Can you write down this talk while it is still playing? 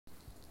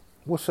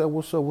What's up?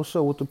 What's up? What's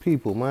up with the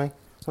people, man?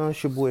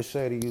 It's your boy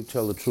Sadie. You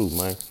tell the truth,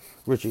 man.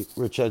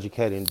 Rich,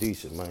 educated, and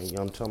decent, man. You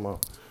know what I'm talking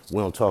about? We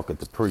don't talk at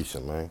the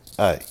precinct, man.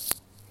 Hey,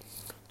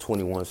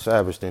 21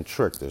 Savage then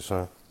tricked us,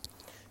 huh?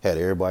 Had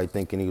everybody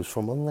thinking he was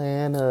from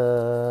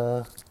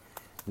Atlanta.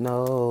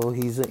 No,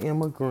 he's an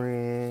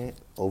immigrant.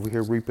 Over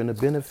here reaping the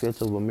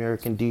benefits of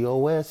American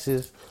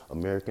DOSs,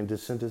 American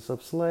descendants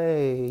of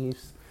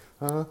slaves.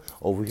 Huh?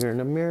 Over here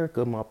in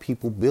America, my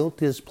people built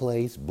this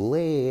place,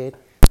 bled.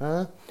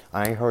 Huh?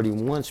 I ain't heard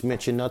him once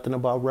mention nothing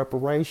about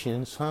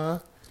reparations, huh?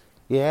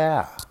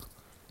 Yeah.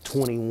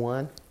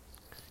 21.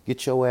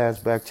 Get your ass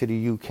back to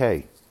the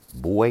UK,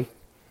 boy.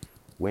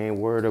 We ain't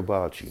worried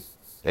about you.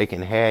 They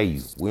can have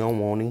you. We don't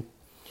want him.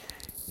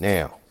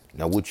 Now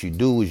what you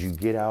do is you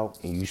get out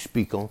and you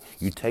speak on,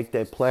 you take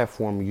that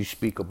platform and you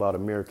speak about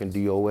American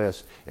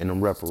DOS and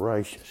them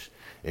reparations.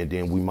 And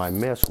then we might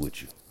mess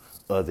with you.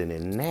 Other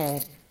than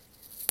that,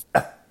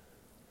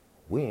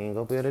 we ain't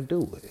gonna be able to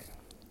do it.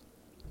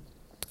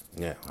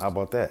 Yeah, how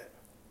about that?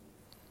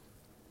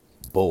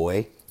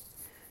 Boy.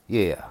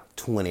 Yeah,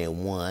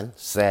 21,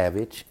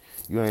 Savage.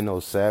 You ain't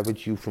no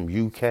Savage, you from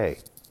UK.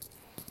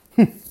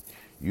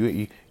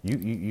 You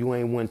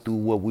ain't went through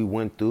what we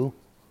went through,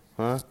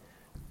 huh?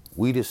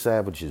 We the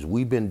savages.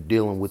 We been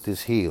dealing with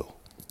this hill.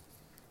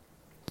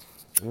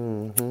 I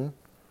don't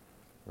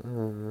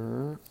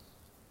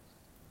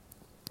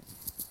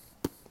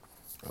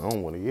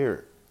want to hear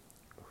it.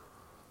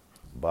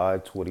 By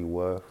 21, you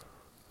know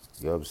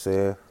what I'm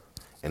saying?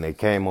 And they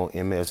came on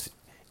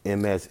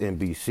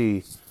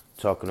MSNBC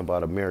talking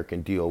about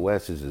American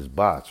DOSs as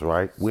bots,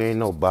 right? We ain't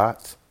no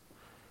bots.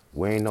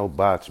 We ain't no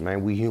bots,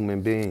 man. We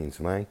human beings,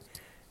 man.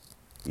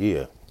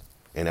 Yeah.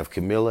 And if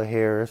Camilla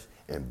Harris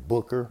and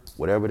Booker,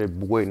 whatever that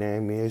boy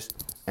name is,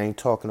 ain't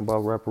talking about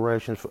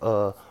reparations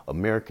for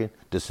American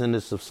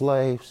descendants of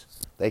slaves,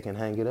 they can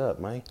hang it up,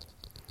 man.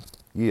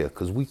 Yeah,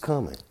 because we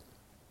coming.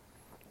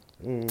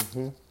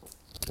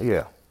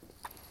 Yeah.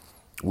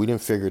 We done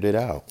figured it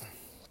out.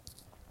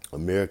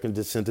 American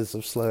descendants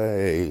of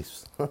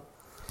slaves.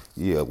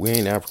 Yeah, we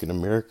ain't African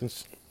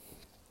Americans.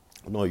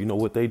 No, you know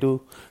what they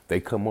do?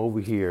 They come over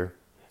here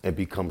and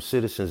become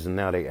citizens, and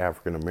now they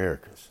African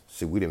Americans.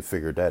 See, we didn't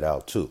figure that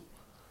out too.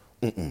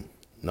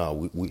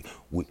 No,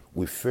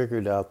 we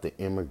figured out the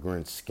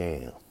immigrant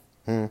scam.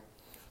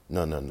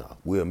 No.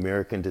 We're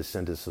American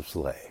descendants of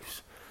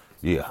slaves.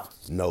 Yeah,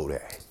 know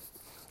that,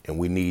 and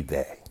we need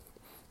that.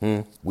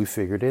 We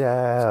figured it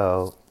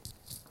out.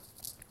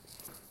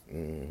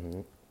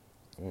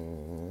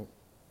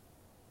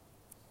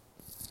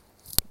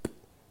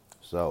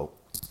 So,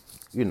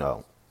 you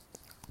know,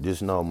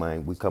 just know,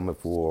 man, we coming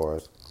for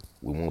us.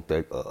 We want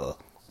that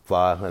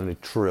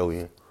 500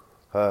 trillion,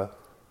 huh?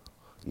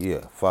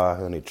 Yeah,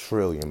 500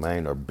 trillion,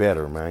 man, or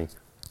better, man.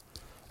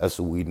 That's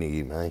what we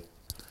need, man.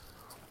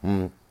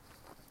 And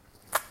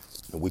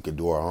we could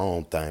do our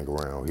own thing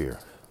around here,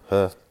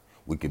 huh?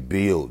 We could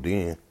build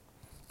then.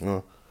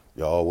 Huh?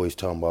 Y'all always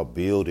talking about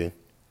building,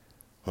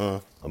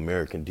 huh?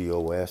 American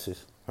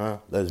DOSs, huh?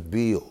 Let's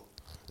build.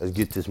 Let's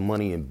get this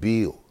money and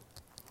build.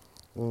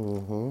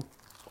 You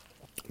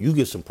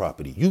get some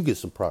property. You get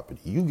some property.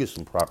 You get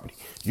some property.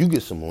 You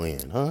get some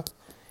land, huh?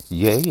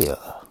 Yeah.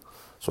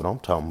 That's what I'm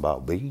talking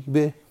about,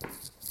 baby.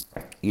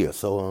 Yeah,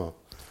 so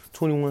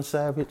 21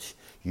 Savage,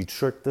 you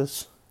tricked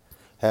us.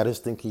 Had us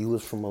thinking you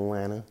was from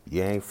Atlanta.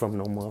 You ain't from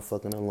no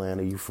motherfucking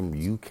Atlanta. You from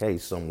UK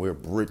somewhere,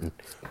 Britain,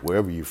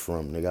 wherever you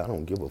from, nigga. I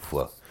don't give a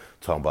fuck.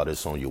 Talking about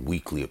this on your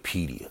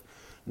Weeklypedia.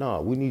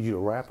 No, we need you to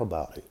rap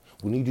about it.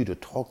 We need you to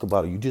talk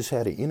about it. You just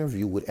had an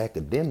interview with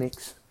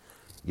academics.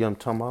 You know what I'm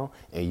talking about?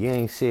 And you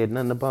ain't said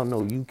nothing about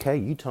no UK.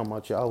 You talking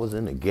about y'all was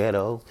in the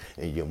ghetto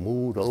and you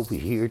moved over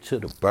here to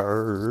the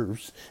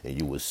burbs and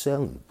you was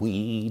selling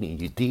weed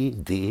and you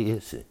did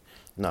this. And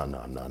no.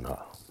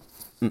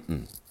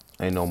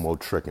 Ain't no more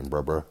tricking,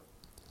 bruh.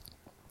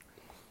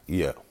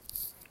 Yeah.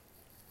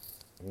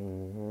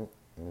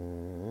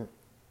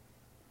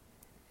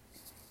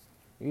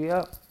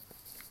 Yep.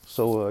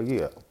 So,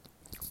 yeah.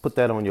 Put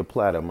that on your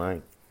platter,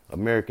 man.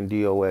 American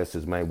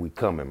DOSs, man, we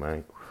coming,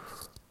 man.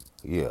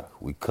 Yeah,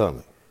 we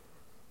coming.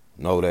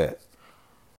 Know that.